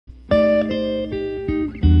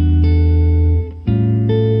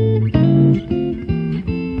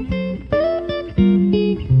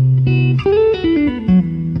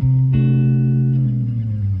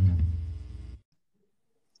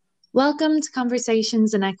Welcome to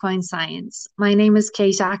Conversations in Equine Science. My name is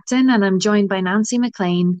Kate Acton and I'm joined by Nancy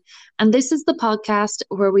McLean. And this is the podcast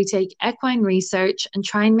where we take equine research and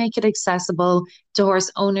try and make it accessible to horse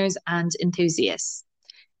owners and enthusiasts.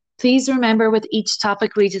 Please remember with each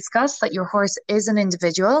topic we discuss that your horse is an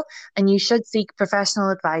individual and you should seek professional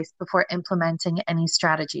advice before implementing any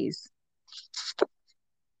strategies.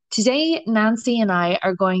 Today, Nancy and I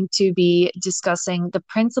are going to be discussing the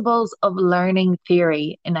principles of learning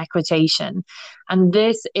theory in equitation. And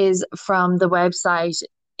this is from the website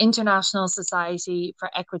International Society for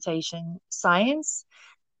Equitation Science,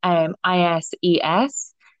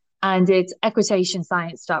 ISES, and it's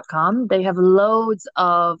equitationscience.com. They have loads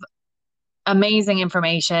of amazing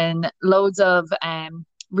information, loads of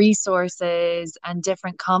resources and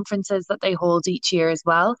different conferences that they hold each year as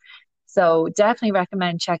well. So definitely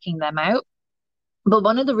recommend checking them out. But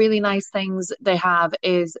one of the really nice things they have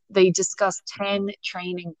is they discuss 10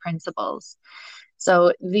 training principles.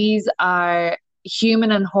 So these are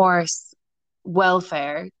human and horse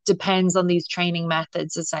welfare depends on these training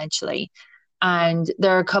methods essentially. And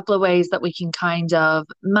there are a couple of ways that we can kind of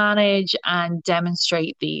manage and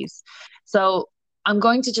demonstrate these. So I'm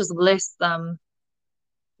going to just list them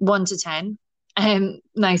 1 to 10.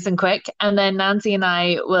 Nice and quick. And then Nancy and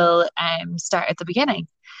I will start at the beginning.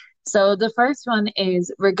 So the first one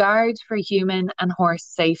is regard for human and horse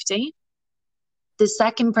safety. The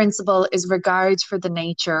second principle is regard for the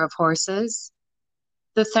nature of horses.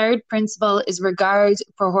 The third principle is regard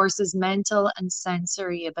for horses' mental and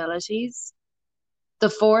sensory abilities. The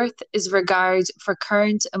fourth is regard for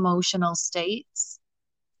current emotional states.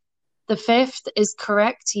 The fifth is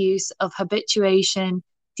correct use of habituation,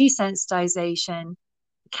 desensitization,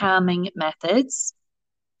 calming methods.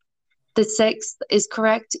 The sixth is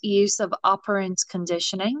correct use of operant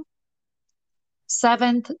conditioning.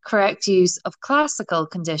 Seventh, correct use of classical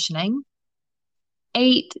conditioning.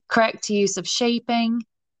 Eighth, correct use of shaping.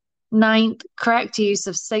 Ninth, correct use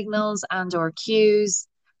of signals and or cues.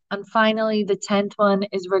 And finally, the 10th one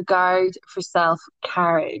is regard for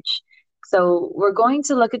self-carriage. So we're going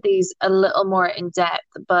to look at these a little more in depth,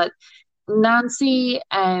 but Nancy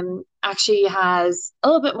actually has a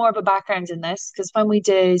little bit more of a background in this because when we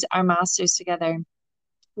did our masters together,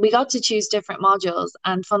 we got to choose different modules.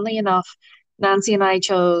 And funnily enough, Nancy and I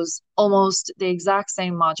chose almost the exact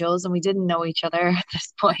same modules and we didn't know each other at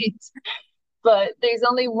this point. But there's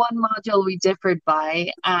only one module we differed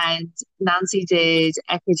by, and Nancy did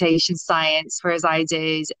equitation science, whereas I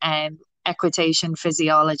did equitation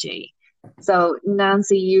physiology. So,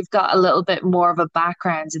 Nancy, you've got a little bit more of a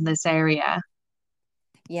background in this area.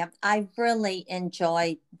 Yeah, I really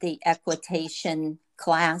enjoyed the equitation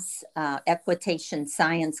class, equitation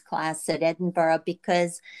science class at Edinburgh,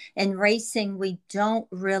 because in racing, we don't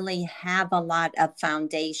really have a lot of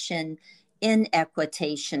foundation in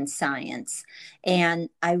equitation science. And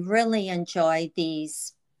I really enjoy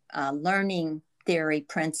these learning theory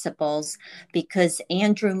principles because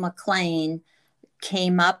Andrew McLean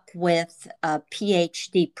came up with a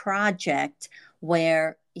PhD project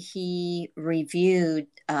where he reviewed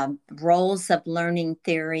roles of learning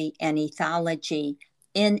theory and ethology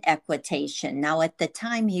in equitation. Now, at the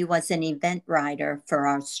time, he was an event writer for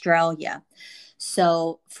Australia.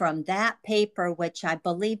 So from that paper, which I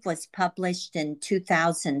believe was published in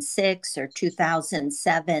 2006 or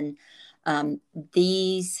 2007,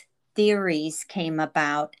 these theories came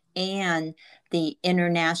about, and the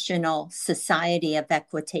International Society of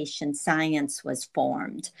Equitation Science was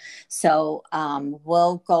formed. So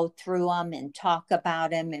we'll go through them and talk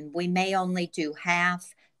about them, and we may only do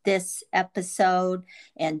half this episode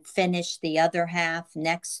and finish the other half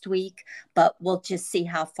next week, but we'll just see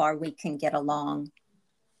how far we can get along.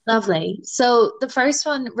 Lovely. So the first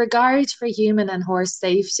one, regard for human and horse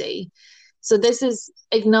safety. So this is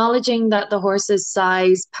acknowledging that the horse's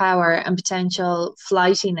size, power, and potential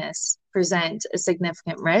flightiness present a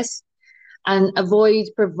significant risk, and avoid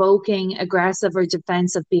provoking aggressive or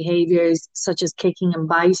defensive behaviors such as kicking and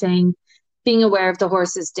biting, being aware of the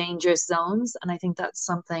horse's dangerous zones, and I think that's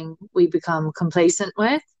something we become complacent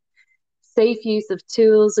with. Safe use of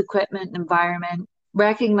tools, equipment, and environment.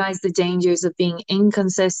 Recognize the dangers of being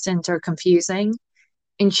inconsistent or confusing.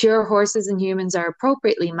 Ensure horses and humans are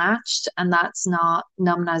appropriately matched, and that's not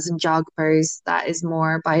numbness and jogpers, that is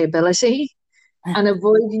more by ability. And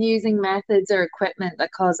avoid using methods or equipment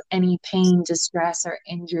that cause any pain, distress, or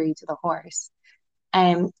injury to the horse.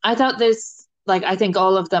 I thought this, I think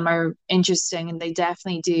all of them are interesting, and they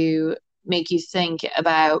definitely do make you think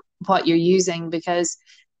about what you're using, because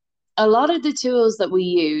a lot of the tools that we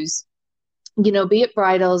use, be it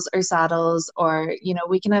bridles or saddles, or,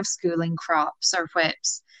 we can have schooling crops or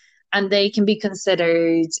whips. and they can be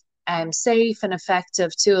considered safe and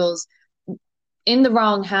effective tools. In the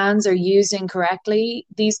wrong hands or used incorrectly,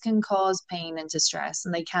 these can cause pain and distress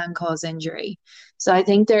and they can cause injury. So I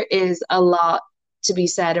think there is a lot to be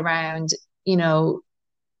said around, you know,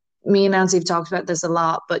 me and Nancy have talked about this a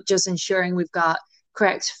lot, but just ensuring we've got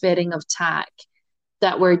correct fitting of tack,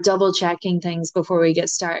 that we're double checking things before we get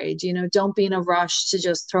started. You know, don't be in a rush to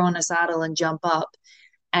just throw in a saddle and jump up.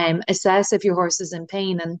 Assess if your horse is in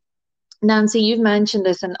pain. And Nancy, you've mentioned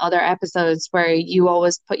this in other episodes where you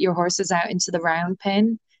always put your horses out into the round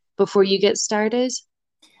pen before you get started.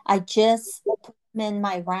 I just put them in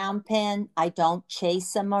my round pen. I don't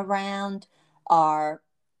chase them around or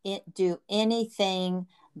do anything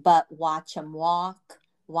but watch them walk,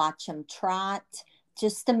 watch them trot,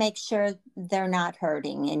 just to make sure they're not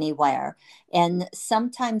hurting anywhere. And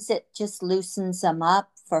sometimes it just loosens them up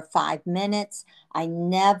for 5 minutes. I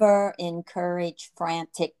never encourage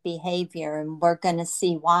frantic behavior, and we're going to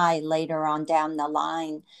see why later on down the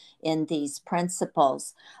line in these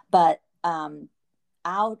principles. But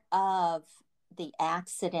out of the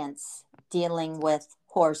accidents dealing with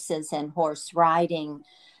horses and horse riding,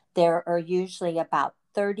 there are usually about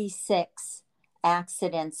 36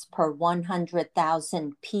 accidents per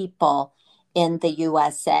 100,000 people in the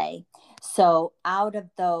USA. So out of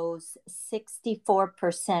those,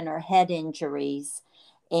 64% are head injuries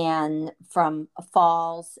and from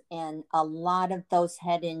falls, and a lot of those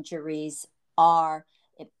head injuries are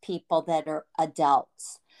people that are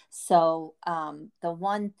adults. So the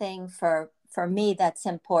one thing for me that's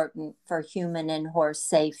important for human and horse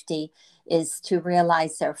safety is to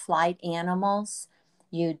realize they're flight animals.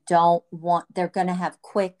 You don't want, they're going to have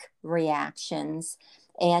quick reactions,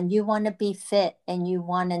 and you want to be fit and you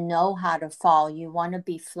want to know how to fall. You want to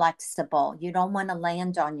be flexible. You don't want to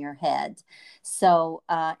land on your head. So,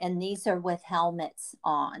 and these are with helmets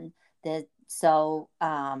on. I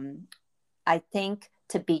think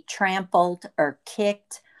to be trampled or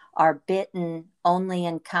kicked or bitten only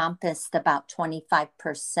encompassed about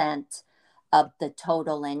 25% of the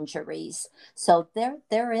total injuries. So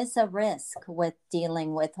there is a risk with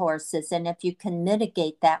dealing with horses. And if you can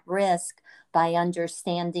mitigate that risk by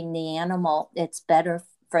understanding the animal, it's better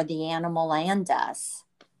for the animal and us.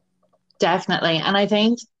 Definitely. And I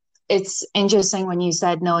think it's interesting when you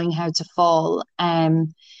said knowing how to fall.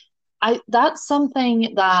 That's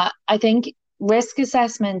something that I think risk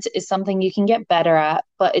assessment is something you can get better at,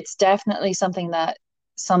 but it's definitely something that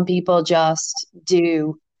some people just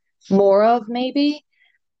do more of, maybe.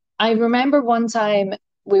 I remember one time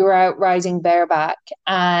we were out riding bareback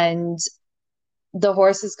and the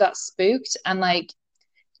horses got spooked, and like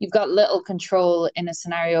you've got little control in a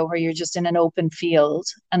scenario where you're just in an open field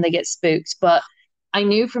and they get spooked. But I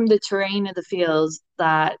knew from the terrain of the field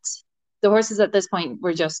that the horses at this point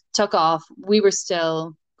were just took off. We were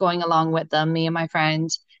still going along with them, me and my friend,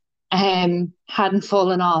 hadn't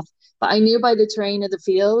fallen off. But I knew by the terrain of the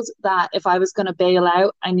field that if I was going to bail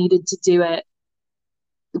out, I needed to do it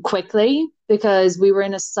quickly because we were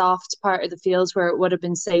in a soft part of the field where it would have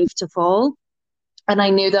been safe to fall. And I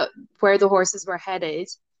knew that where the horses were headed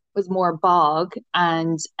was more bog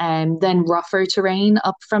and then rougher terrain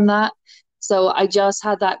up from that. So I just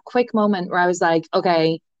had that quick moment where I was like,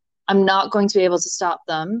 okay, I'm not going to be able to stop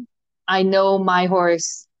them. I know my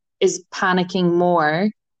horse is panicking more,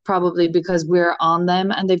 probably because we're on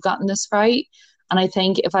them and they've gotten this fright. And I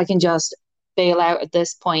think if I can just bail out at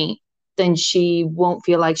this point, then she won't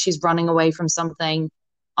feel like she's running away from something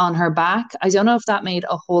on her back. I don't know if that made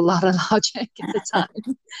a whole lot of logic at the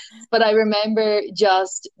time, but I remember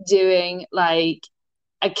just doing like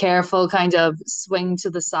a careful kind of swing to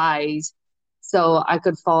the side so I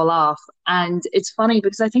could fall off. And it's funny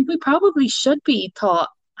because I think we probably should be taught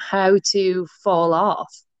how to fall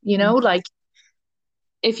off, you know, like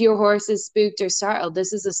if your horse is spooked or startled,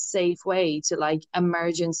 this is a safe way to like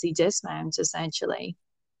emergency dismount essentially.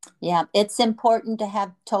 Yeah, it's important to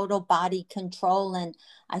have total body control. And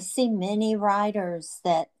I see many riders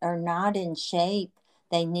that are not in shape.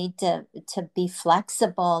 They need to be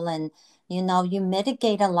flexible, and you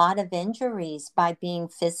mitigate a lot of injuries by being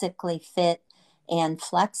physically fit and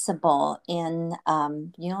flexible. And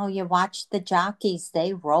you watch the jockeys,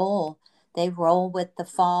 they roll with the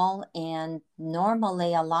fall, and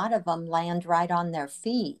normally a lot of them land right on their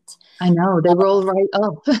feet. I know, they roll right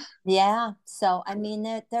up. Yeah. So, I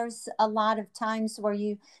mean, there's a lot of times where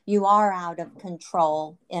you are out of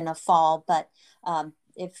control in a fall, but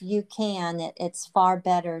if you can, it's far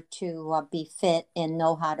better to be fit and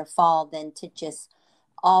know how to fall than to just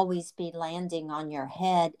always be landing on your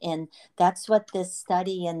head. And that's what this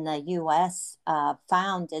study in the U.S.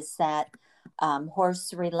 Found, is that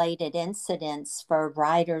horse related incidents for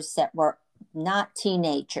riders that were not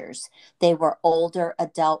teenagers. They were older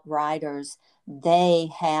adult riders. They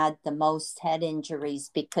had the most head injuries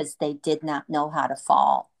because they did not know how to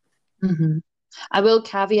fall. Hmm. I will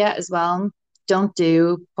caveat as well, don't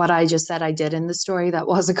do what I just said I did in the story that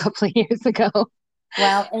was a couple of years ago.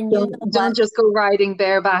 Well, and you know Don't what? just go riding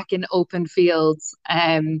bareback in open fields,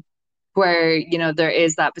 where there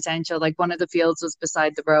is that potential. Like one of the fields was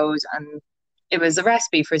beside the road and it was a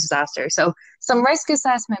recipe for disaster. So some risk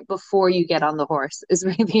assessment before you get on the horse is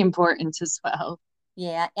really important as well.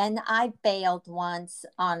 Yeah, and I bailed once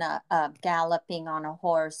on a galloping on a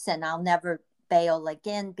horse, and I'll never bail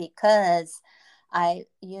again because I,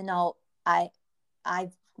 you know, I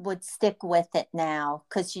would stick with it now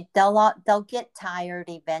because they'll get tired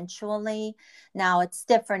eventually. Now it's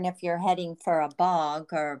different if you're heading for a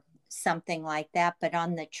bog or something like that, but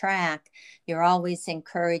on the track, you're always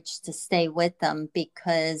encouraged to stay with them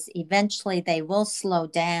because eventually they will slow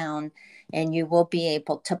down and you will be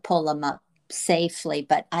able to pull them up safely.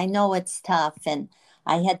 But I know it's tough, and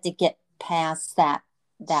I had to get past that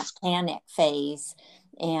panic phase.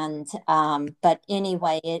 And but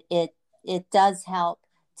anyway, it does help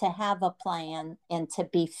to have a plan and to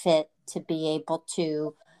be fit to be able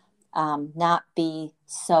to not be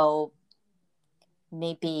so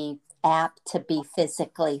maybe apt to be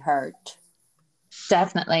physically hurt.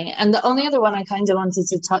 Definitely. And the only other one I kind of wanted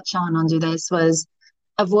to touch on under this was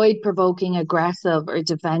avoid provoking aggressive or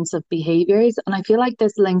defensive behaviors. And I feel like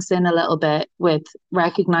this links in a little bit with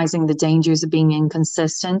recognizing the dangers of being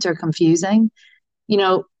inconsistent or confusing. You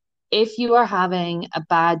know, if you are having a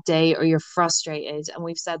bad day or you're frustrated, and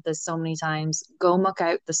we've said this so many times, go muck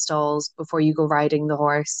out the stalls before you go riding the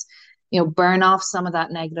horse. Burn off some of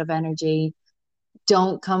that negative energy.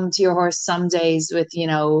 Don't come to your horse some days with,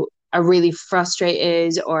 a really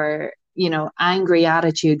frustrated or, angry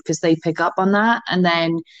attitude because they pick up on that. And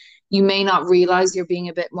then you may not realize you're being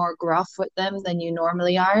a bit more gruff with them than you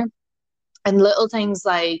normally are. And little things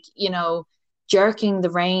like, jerking the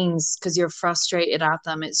reins because you're frustrated at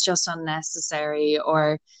them, it's just unnecessary.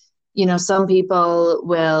 Or, some people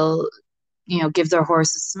will, give their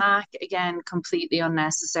horse a smack, again, completely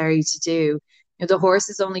unnecessary to do. The horse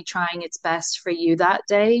is only trying its best for you that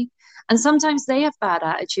day. And sometimes they have bad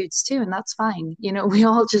attitudes too, and that's fine. We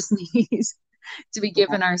all just need to be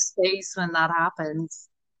given our space when that happens.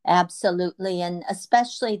 Absolutely. And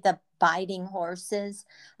especially the biting horses.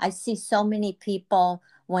 I see so many people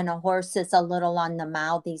when a horse is a little on the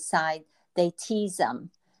mouthy side, they tease them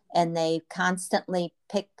and they constantly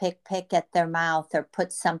pick at their mouth or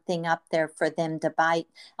put something up there for them to bite.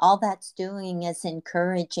 All that's doing is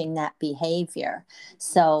encouraging that behavior.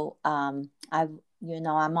 So I'm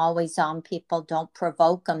always on people, don't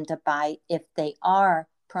provoke them to bite if they are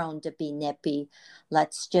prone to be nippy.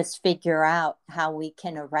 Let's just figure out how we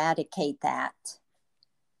can eradicate that.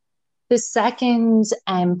 The second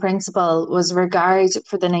principle was regard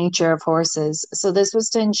for the nature of horses. So this was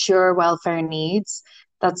to ensure welfare needs.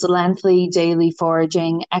 That's lengthy daily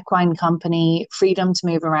foraging, equine company, freedom to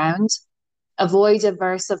move around. Avoid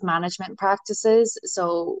aversive management practices,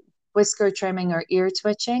 so whisker trimming or ear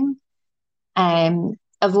twitching.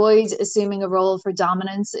 Avoid assuming a role for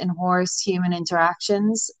dominance in horse-human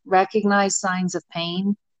interactions. Recognize signs of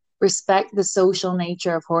pain. Respect the social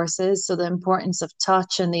nature of horses, so the importance of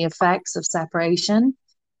touch and the effects of separation.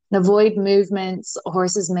 And avoid movements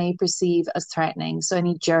horses may perceive as threatening, so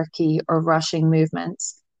any jerky or rushing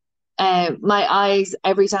movements. My eyes,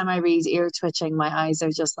 every time I read ear twitching, my eyes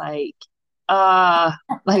are just like wide.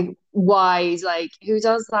 Like, who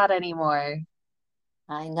does that anymore?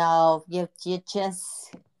 I know you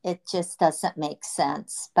just it just doesn't make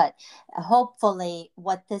sense. But hopefully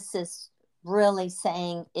what this is really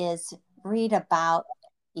saying is read about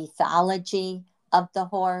ethology of the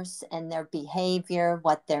horse and their behavior,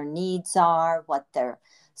 what their needs are, what their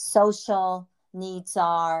social needs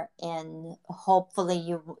are, and hopefully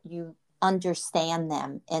you understand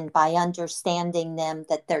them. And by understanding them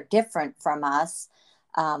that they're different from us,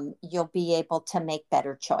 you'll be able to make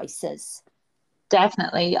better choices.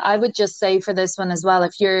 Definitely. I would just say for this one as well,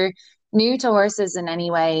 if you're new to horses in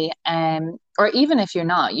any way, or even if you're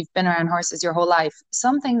not, you've been around horses your whole life,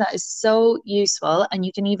 something that is so useful, and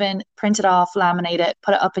you can even print it off, laminate it,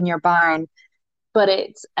 put it up in your barn, but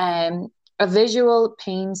it's a visual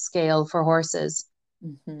pain scale for horses.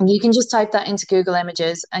 Mm-hmm. And you can just type that into Google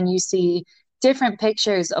Images and you see different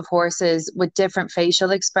pictures of horses with different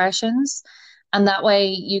facial expressions. And that way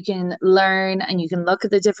you can learn and you can look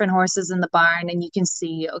at the different horses in the barn and you can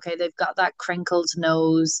see, okay, they've got that crinkled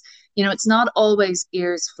nose. It's not always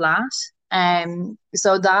ears flat.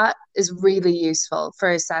 So that is really useful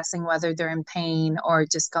for assessing whether they're in pain or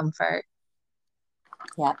discomfort.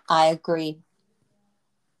 Yeah, I agree.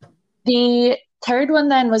 The third one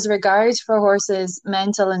then was regard for horses'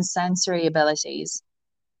 mental and sensory abilities.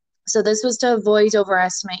 So this was to avoid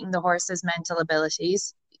overestimating the horse's mental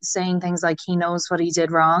abilities, saying things like he knows what he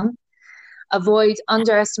did wrong. Avoid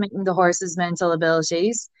underestimating the horse's mental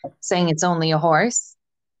abilities, saying it's only a horse.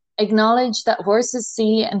 Acknowledge that horses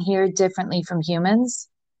see and hear differently from humans.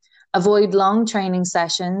 Avoid long training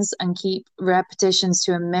sessions and keep repetitions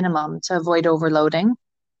to a minimum to avoid overloading.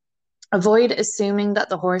 Avoid assuming that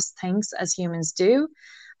the horse thinks as humans do,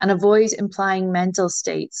 and avoid implying mental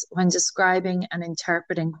states when describing and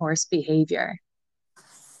interpreting horse behavior.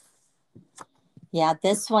 Yeah,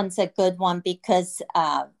 this one's a good one because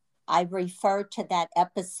I refer to that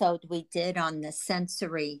episode we did on the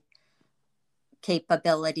sensory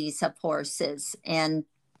capabilities of horses, and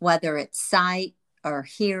whether it's sight or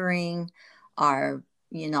hearing or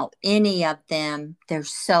any of them, they're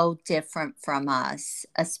so different from us,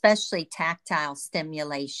 especially tactile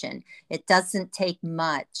stimulation. It doesn't take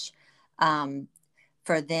much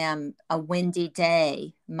for them. A windy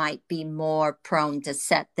day might be more prone to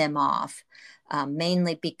set them off,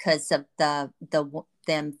 mainly because of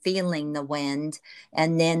them feeling the wind.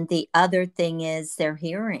 And then the other thing is their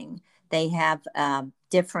hearing. They have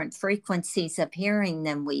different frequencies of hearing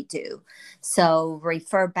than we do. So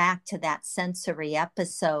refer back to that sensory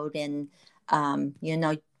episode. And,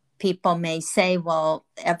 people may say, well,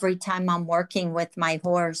 every time I'm working with my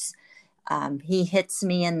horse, he hits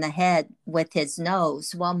me in the head with his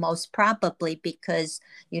nose. Well, most probably because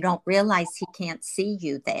you don't realize he can't see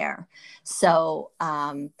you there. So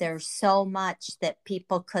there's so much that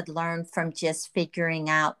people could learn from just figuring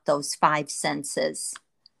out those five senses.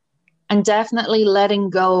 And definitely letting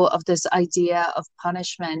go of this idea of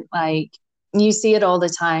punishment. Like you see it all the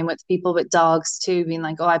time with people with dogs too, being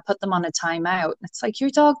like, oh, I put them on a timeout. It's like your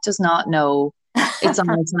dog does not know it's on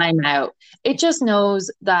a timeout. It just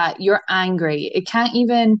knows that you're angry. It can't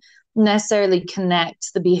even necessarily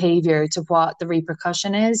connect the behavior to what the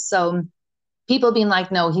repercussion is. So people being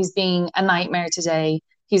like, no, he's being a nightmare today.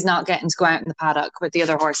 He's not getting to go out in the paddock with the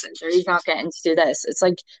other horses, or he's not getting to do this. It's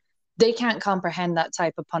like they can't comprehend that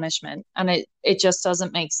type of punishment, and it just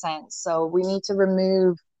doesn't make sense. So we need to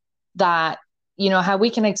remove that. How we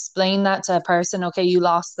can explain that to a person, okay, you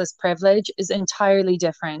lost this privilege, is entirely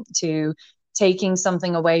different to taking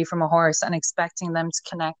something away from a horse and expecting them to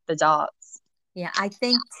connect the dots. Yeah, I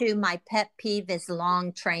think too, my pet peeve is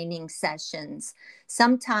long training sessions.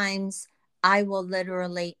 Sometimes I will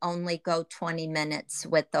literally only go 20 minutes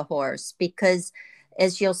with the horse because,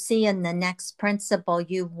 as you'll see in the next principle,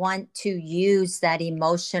 you want to use that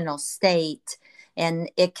emotional state.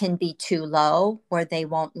 And it can be too low where they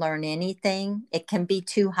won't learn anything. It can be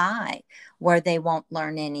too high where they won't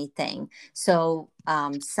learn anything. So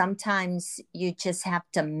sometimes you just have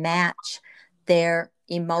to match their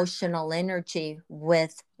emotional energy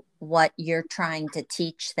with what you're trying to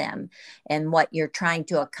teach them and what you're trying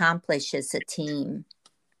to accomplish as a team.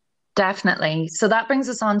 Definitely. So that brings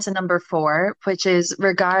us on to number 4, which is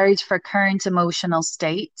regard for current emotional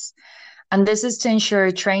states. And this is to ensure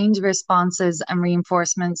trained responses and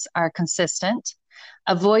reinforcements are consistent.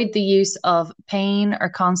 Avoid the use of pain or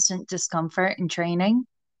constant discomfort in training.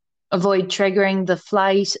 Avoid triggering the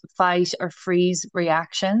flight, fight, or freeze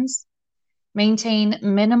reactions. Maintain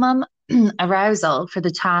minimum arousal for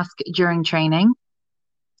the task during training.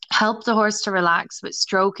 Help the horse to relax with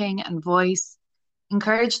stroking and voice.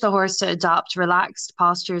 Encourage the horse to adopt relaxed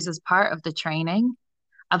postures as part of the training.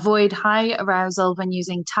 Avoid high arousal when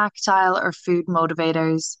using tactile or food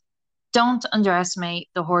motivators. Don't underestimate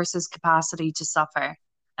the horse's capacity to suffer,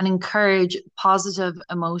 and encourage positive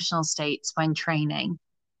emotional states when training.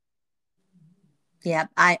 Yeah,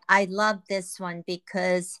 I love this one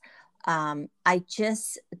because I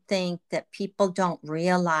just think that people don't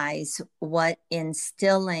realize what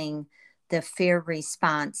instilling the fear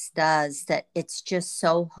response does, that it's just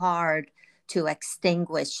so hard to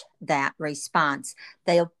extinguish that response.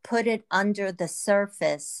 They'll put it under the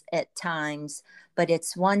surface at times, but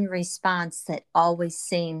it's one response that always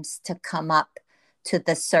seems to come up to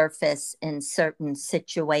the surface in certain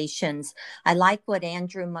situations. I like what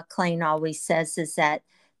Andrew McLean always says is that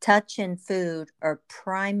touch and food are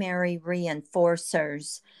primary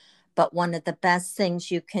reinforcers, but one of the best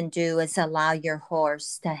things you can do is allow your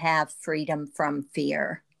horse to have freedom from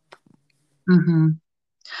fear. Mm-hmm.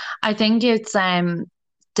 I think it's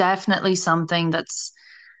definitely something that's,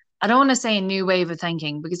 I don't want to say a new wave of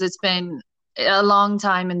thinking because it's been a long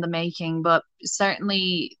time in the making, but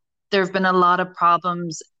certainly there have been a lot of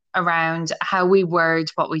problems around how we word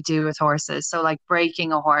what we do with horses. So, like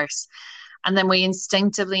breaking a horse. And then we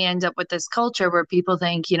instinctively end up with this culture where people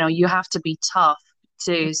think, you have to be tough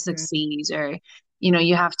to Mhm. succeed, or,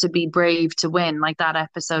 you have to be brave to win, like that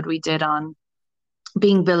episode we did on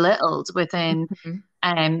being belittled within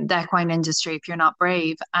Mhm. the equine industry if you're not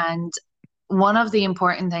brave. And one of the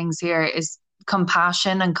important things here is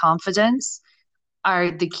compassion and confidence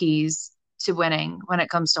are the keys to winning when it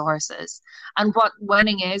comes to horses. And what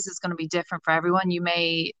winning is going to be different for everyone. You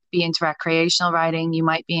may be into recreational riding, you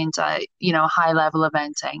might be into, high level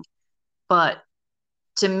eventing. But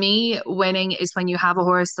to me, winning is when you have a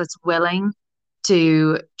horse that's willing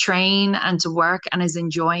to train and to work and is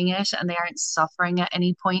enjoying it and they aren't suffering at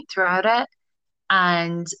any point throughout it.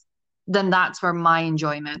 And then that's where my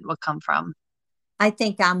enjoyment will come from. I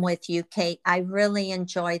think I'm with you, Kate. I really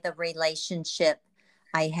enjoy the relationship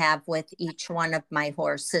I have with each one of my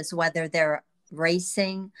horses, whether they're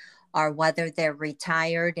racing or whether they're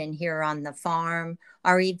retired and here on the farm,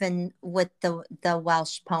 or even with the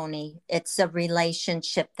Welsh pony. It's a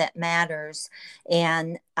relationship that matters.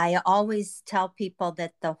 And I always tell people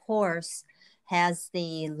that the horse has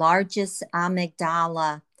the largest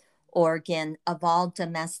amygdala organ of all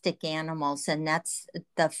domestic animals, and that's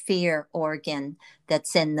the fear organ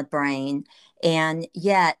that's in the brain. And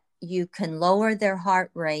yet you can lower their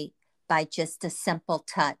heart rate by just a simple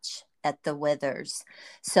touch at the withers.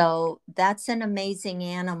 So that's an amazing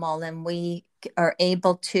animal, and we are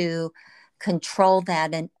able to control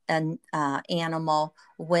that animal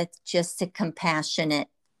with just a compassionate,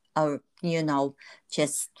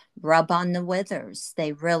 just rub on the withers.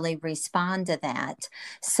 They really respond to that.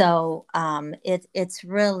 So it's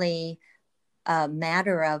really a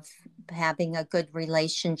matter of having a good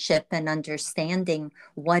relationship and understanding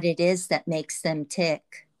what it is that makes them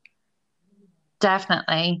tick.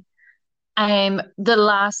 Definitely. The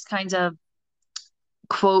last kind of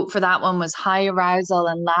quote for that one was high arousal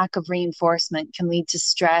and lack of reinforcement can lead to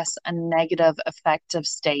stress and negative affective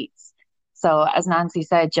states. So, as Nancy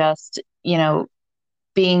said, just,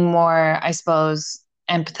 being more, I suppose,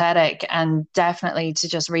 empathetic, and definitely to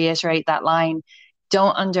just reiterate that line,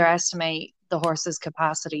 don't underestimate the horse's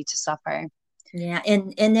capacity to suffer. Yeah,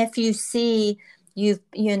 and if you see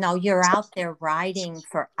you're out there riding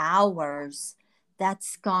for hours,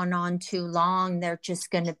 that's gone on too long. They're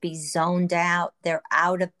just going to be zoned out. They're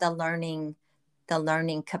out of the learning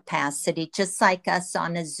capacity, just like us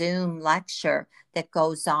on a Zoom lecture that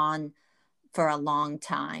goes on for a long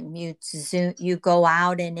time. You go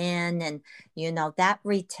out and in, and that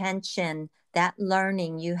retention, that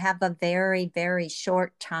learning, you have a very, very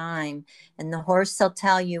short time, and the horse will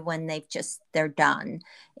tell you when they're done.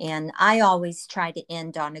 And I always try to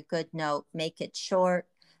end on a good note, make it short,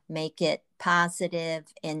 make it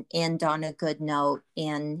positive, and end on a good note.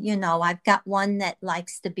 And I've got one that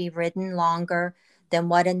likes to be ridden longer than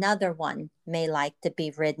what another one may like to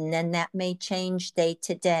be ridden. And that may change day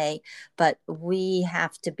to day, but we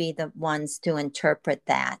have to be the ones to interpret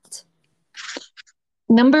that.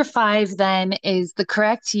 Number 5 then is the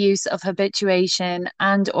correct use of habituation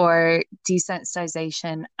and or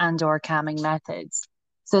desensitization and or calming methods.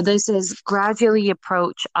 So this is gradually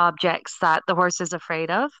approach objects that the horse is afraid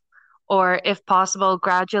of, or if possible,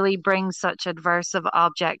 gradually bring such aversive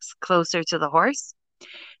objects closer to the horse.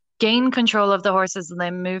 Gain control of the horse's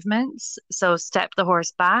limb movements, so step the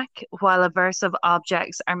horse back while aversive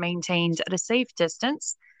objects are maintained at a safe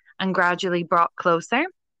distance and gradually brought closer.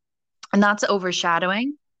 And that's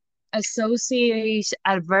overshadowing. Associate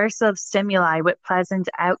aversive stimuli with pleasant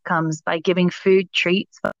outcomes by giving food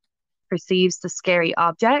treats that perceives the scary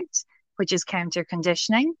object, which is counter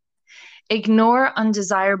conditioning. Ignore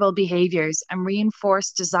undesirable behaviors and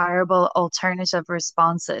reinforce desirable alternative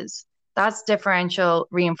responses. That's differential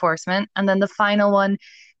reinforcement. And then the final one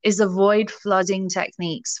is avoid flooding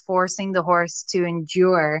techniques, forcing the horse to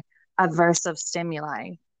endure aversive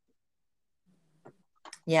stimuli.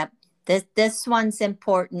 Yep. This one's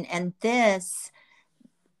important, and this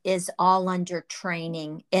is all under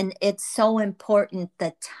training, and it's so important,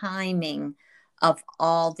 the timing of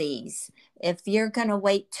all these. If you're going to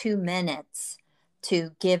wait 2 minutes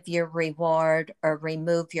to give your reward or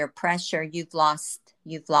remove your pressure, you've lost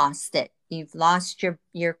it. You've lost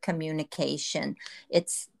your communication.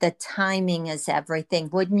 It's the timing is everything,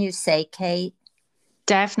 wouldn't you say, Kate?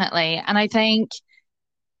 Definitely. And I think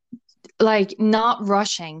like not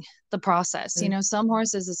rushing the process. Mm. Some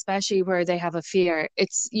horses, especially where they have a fear,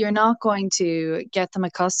 you're not going to get them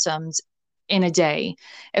accustomed in a day.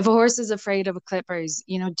 If a horse is afraid of clippers,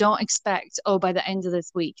 don't expect, oh, by the end of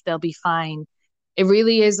this week, they'll be fine. It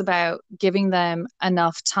really is about giving them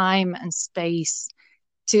enough time and space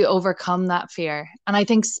to overcome that fear. And I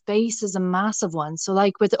think space is a massive one. So,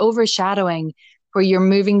 like with overshadowing, where you're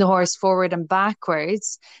moving the horse forward and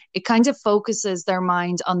backwards, it kind of focuses their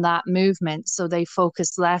mind on that movement. So they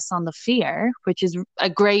focus less on the fear, which is a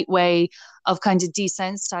great way of kind of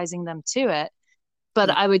desensitizing them to it. But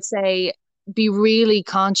Yeah. I would say be really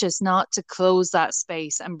conscious not to close that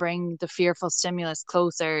space and bring the fearful stimulus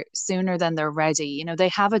closer sooner than they're ready. You know, they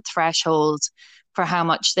have a threshold for how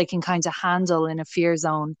much they can kind of handle in a fear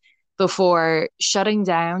zone before shutting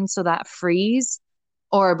down, so that freeze,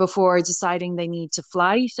 or before deciding they need to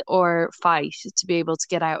flight or fight to be able to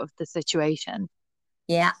get out of the situation.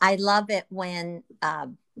 Yeah, I love it when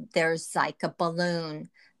there's like a balloon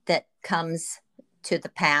that comes to the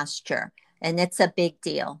pasture, and it's a big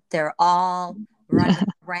deal. They're all running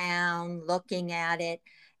around looking at it.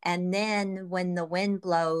 And then when the wind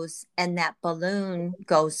blows and that balloon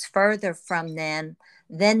goes further from them,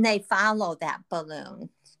 then they follow that balloon.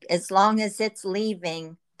 As long as it's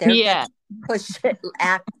leaving, they're going Yeah. to push it,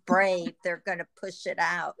 act brave. They're going to push it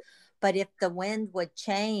out. But if the wind would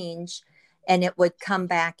change, and it would come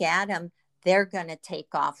back at them, they're going to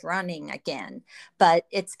take off running again. But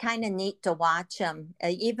it's kind of neat to watch them,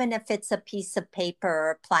 even if it's a piece of paper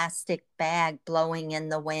or a plastic bag blowing in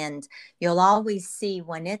the wind. You'll always see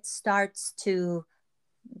when it starts to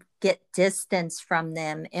get distance from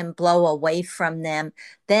them and blow away from them,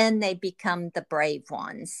 then they become the brave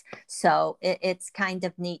ones. So it's kind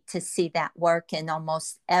of neat to see that work in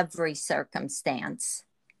almost every circumstance.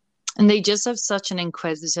 And they just have such an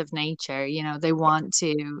inquisitive nature. You know, they want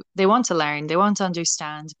to learn, they want to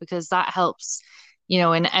understand, because that helps, you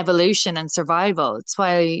know, in evolution and survival. It's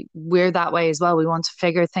why we're that way as well. We want to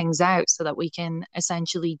figure things out so that we can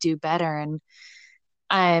essentially do better.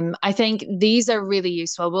 And I think these are really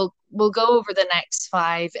useful. We'll go over the next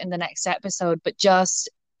five in the next episode, but just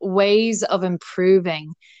ways of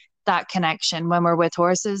improving that connection when we're with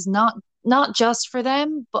horses, not just for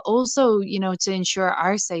them, but also, you know, to ensure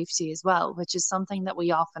our safety as well, which is something that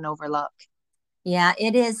we often overlook. Yeah,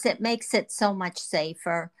 it is. It makes it so much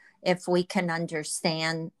safer if we can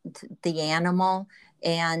understand the animal.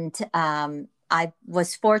 And I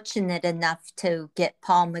was fortunate enough to get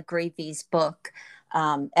Paul McGreevy's book,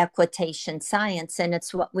 Equitation Science, and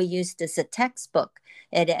it's what we used as a textbook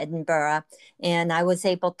at Edinburgh. And I was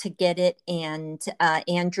able to get it, and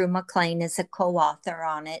Andrew McLean is a co-author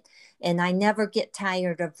on it. And I never get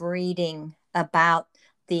tired of reading about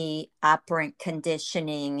the operant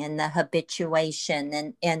conditioning and the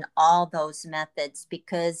habituation and all those methods,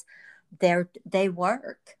 because they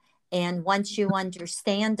work. And once you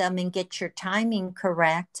understand them and get your timing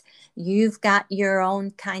correct, you've got your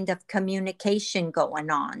own kind of communication going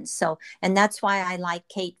on. So, and that's why I like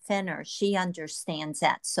Kate Finner. She understands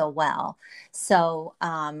that so well. So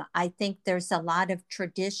I think there's a lot of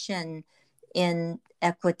tradition in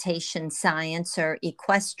equitation science, or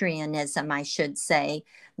equestrianism, I should say,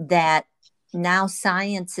 that now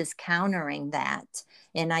science is countering that.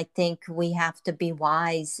 And I think we have to be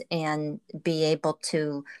wise and be able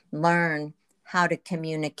to learn how to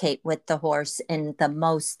communicate with the horse in the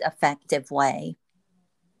most effective way.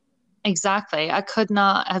 Exactly. I could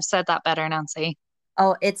not have said that better, Nancy.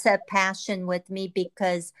 Oh, it's a passion with me,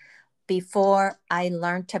 because before I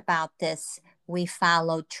learned about this, we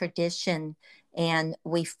followed tradition and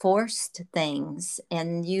we forced things,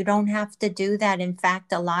 and you don't have to do that. In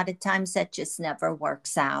fact, a lot of times that just never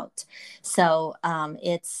works out. So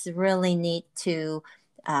it's really neat to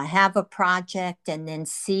have a project and then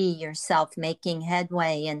see yourself making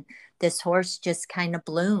headway, and this horse just kind of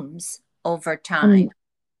blooms over time. And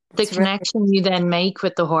the It's really, connection you then make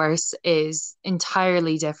with the horse is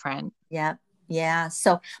entirely different. yeah. Yeah.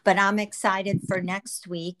 So, but I'm excited for next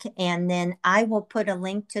week. And then I will put a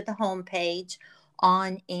link to the homepage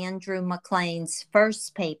on Andrew McLean's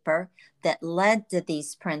first paper that led to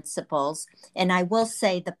these principles. And I will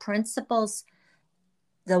say the principles,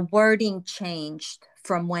 the wording changed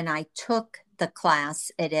from when I took the class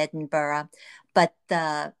at Edinburgh, but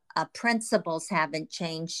the principles haven't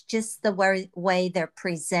changed. Just the way they're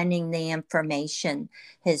presenting the information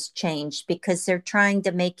has changed, because they're trying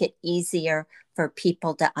to make it easier for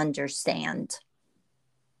people to understand.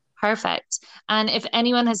 Perfect. And if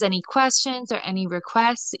anyone has any questions or any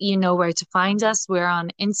requests, you know where to find us. We're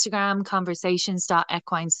on Instagram,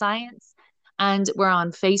 conversations.equinescience, and we're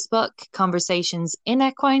on Facebook, Conversations in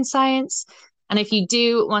Equine Science. And if you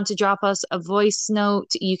do want to drop us a voice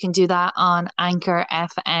note, you can do that on Anchor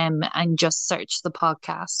FM and just search the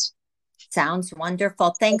podcast. Sounds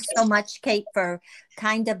wonderful. Thanks so much, Kate, for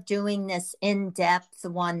kind of doing this in-depth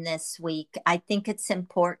one this week. I think it's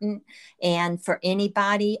important. And for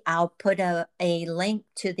anybody, I'll put a link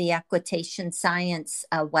to the Equitation Science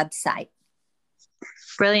website.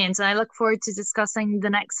 Brilliant. And I look forward to discussing the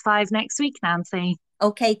next 5 next week, Nancy.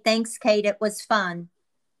 Okay, thanks, Kate. It was fun.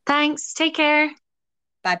 Thanks. Take care.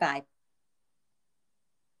 Bye-bye.